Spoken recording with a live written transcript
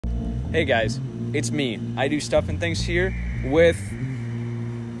Hey guys, it's me. I do stuff and things here with...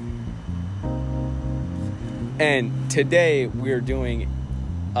 And today we're doing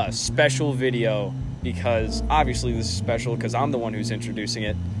a special video because obviously this is special because I'm the one who's introducing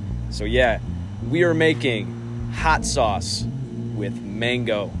it. So yeah, we are making hot sauce with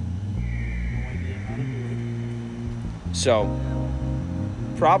mango. So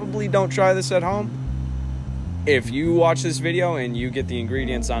probably don't try this at home. If you watch this video and you get the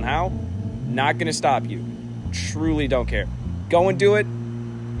ingredients on how, not gonna stop you. Truly don't care. Go and do it.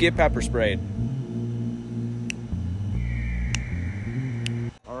 Get pepper sprayed.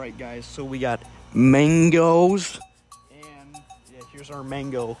 All right, guys. So we got mangoes, and yeah, here's our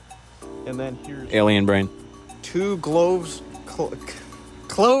mango, and then here's Alien brain. 2 cloves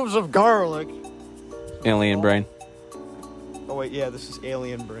of garlic. Alien brain. Oh wait, yeah, this is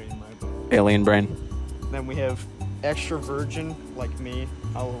alien brain. My bad. Alien brain. Then we have extra virgin, like me,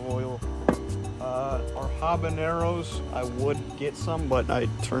 olive oil. Our habaneros, I would get some, but it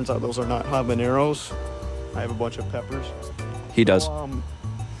turns out those are not habaneros. I have a bunch of peppers. He does.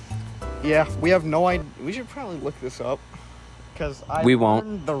 Yeah, we have no idea. We should probably look this up, because I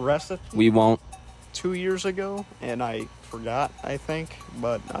won't. The recipe. We won't. 2 years ago, and I forgot, I think,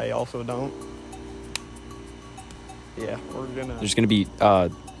 but I also don't. Yeah, we're gonna... There's gonna be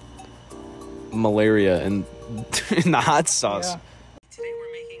malaria in the hot sauce. Yeah. Today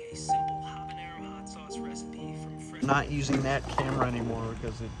we're making a simple habanero hot sauce recipe from fresh... Not using that camera anymore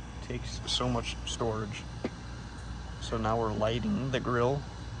because it takes so much storage. So now we're lighting the grill.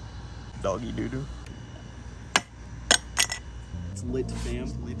 Doggy doo-doo. It's lit, fam.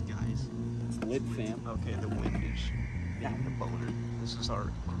 It's lit, guys. It's lit, fam. Okay, the wind is getting the boner. This is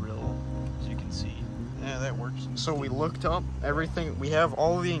our grill, as you can see. Yeah, that works. So we looked up everything. We have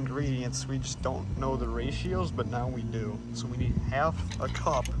all the ingredients. We just don't know the ratios, but now we do. So we need half a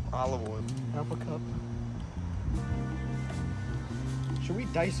cup olive oil. Half a cup. Should we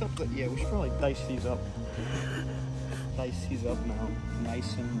dice up the... Yeah, we should probably dice these up. Dice these up now.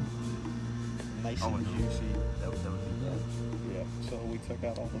 Nice and juicy. That would be bad. Yeah, so we took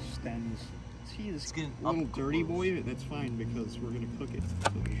out all the stems. See this little dirty boy? That's fine because we're going to cook it. So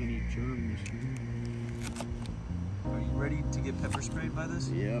if there's any germs... Are you ready to get pepper sprayed by this?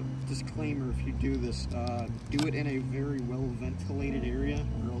 Yep. Disclaimer, if you do this, do it in a very well ventilated area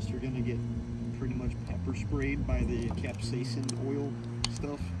or else you're going to get pretty much pepper sprayed by the capsaicin oil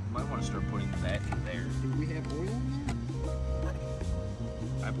stuff. Might want to start putting that in there. Do we have oil in there?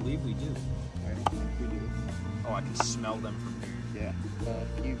 I believe we do. I don't think we do. Oh, I can smell them from here. Yeah.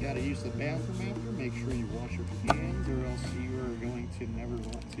 If you got to use the bathroom after, make sure you wash your hands or else you are going to never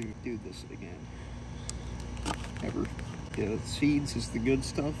want to do this again. Ever. Yeah, seeds is the good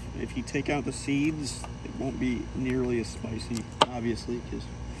stuff. If you take out the seeds, it won't be nearly as spicy, obviously, because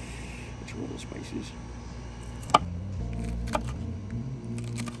it's real spices.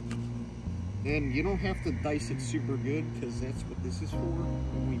 And you don't have to dice it super good, because that's what this is for.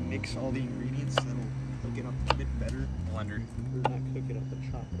 When we mix all the ingredients, that'll cook it up a bit better. Blender. Or not cook it up, but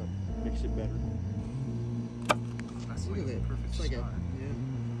chop it up, mix it better. That's Look at that. perfect It's like spot.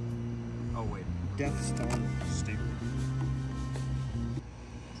 Oh wait. Death Star. Stupid.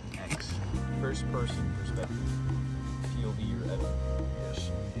 X. First person perspective. POV your Evan.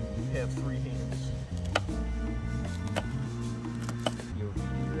 Yes. You have 3 hands. POV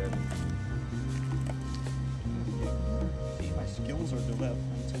your Evan. See, my skills are developed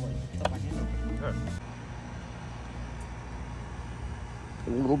until I cut my hand open. A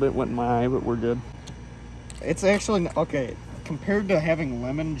little bit went in my eye, but we're good. It's actually, okay, compared to having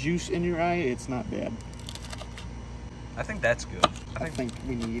lemon juice in your eye, it's not bad. I think that's good. I think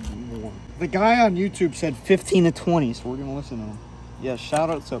we need more. The guy on YouTube said 15 to 20, so we're going to listen to him. Yeah, shout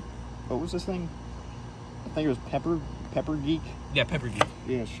out to, what was this thing? I think it was Pepper Geek. Yeah, Pepper Geek.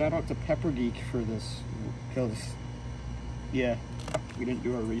 Yeah, shout out to Pepper Geek for this, because, yeah, we didn't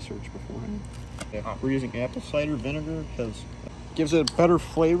do our research beforehand. Yeah. We're using apple cider vinegar because it gives it a better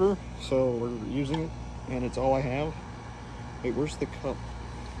flavor, so we're using it, and it's all I have. Wait, where's the cup?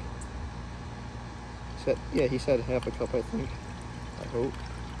 Yeah, he said half a cup, I think. I hope.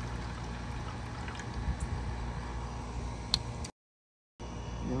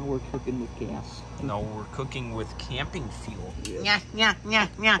 Now we're cooking with gas. No, we're cooking with camping fuel. Yeah. Oh yeah,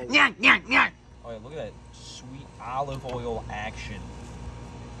 look at that sweet olive oil action.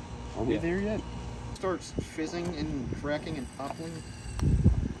 Are we there yet? Starts fizzing and cracking and popping.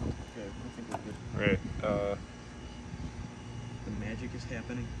 Okay, I think we're good. Right. The magic is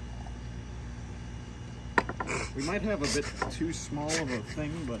happening. We might have a bit too small of a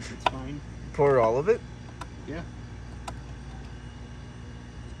thing, but it's fine. Pour all of it? Yeah.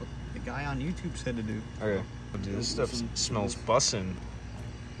 The guy on YouTube said to do. Okay. Dude, this stuff smells bussin'.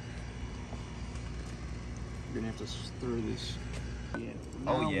 You're gonna have to stir this. Yeah.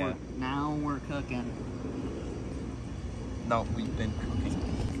 Oh, yeah. Now we're cooking. No, we've been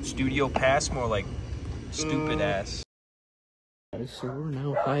cooking. Studio pass, more like stupid ass. So we're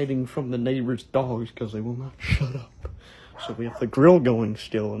now hiding from the neighbors' dogs because they will not shut up. So we have the grill going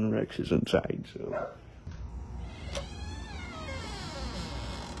still, and Rex is inside. So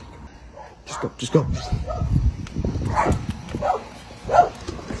just go.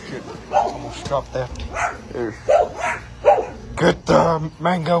 Shit, almost dropped that. There. Get the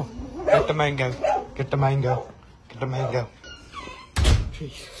mango. Get the mango. Get the mango. Get the mango.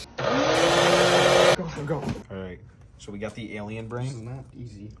 Jeez. Go. All right. So we got the alien brain. This is not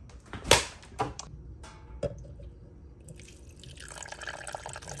easy.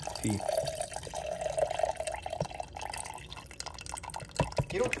 Teeth.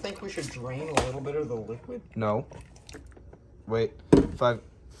 You don't think we should drain a little bit of the liquid? No. Wait.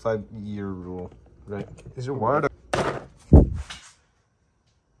 5-year rule. Right. Is it water?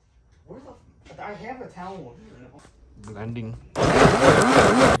 I have a towel. Blending.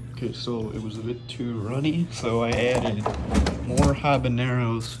 Okay, so it was a bit too runny, so I added more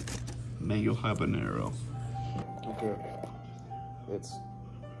habaneros, mango habanero. Okay,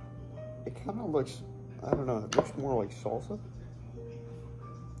 it kind of looks, I don't know, it looks more like salsa.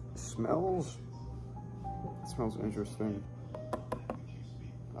 It smells interesting.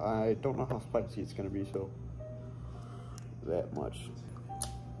 I don't know how spicy it's gonna be, so that much.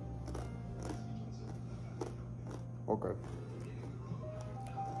 Okay.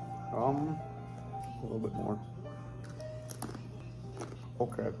 A little bit more.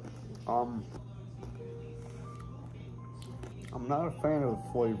 Okay. I'm not a fan of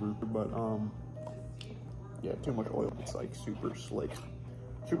the flavor, but yeah, too much oil. It's like super slick,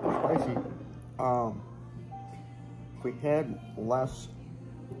 super spicy. If we had less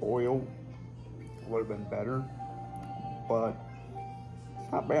oil, it would have been better, but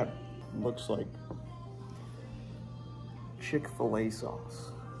it's not bad. Looks like Chick-fil-A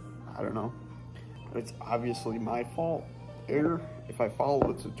sauce. I don't know. It's obviously my fault. If I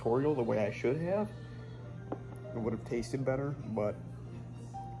followed the tutorial the way I should have, it would have tasted better, but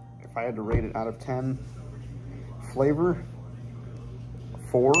if I had to rate it out of 10, flavor,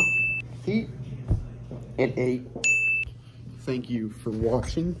 4, heat, an 8. Thank you for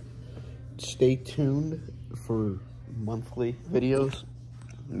watching. Stay tuned for monthly videos,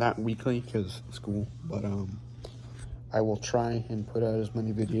 not weekly because school, but I will try and put out as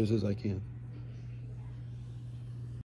many videos as I can.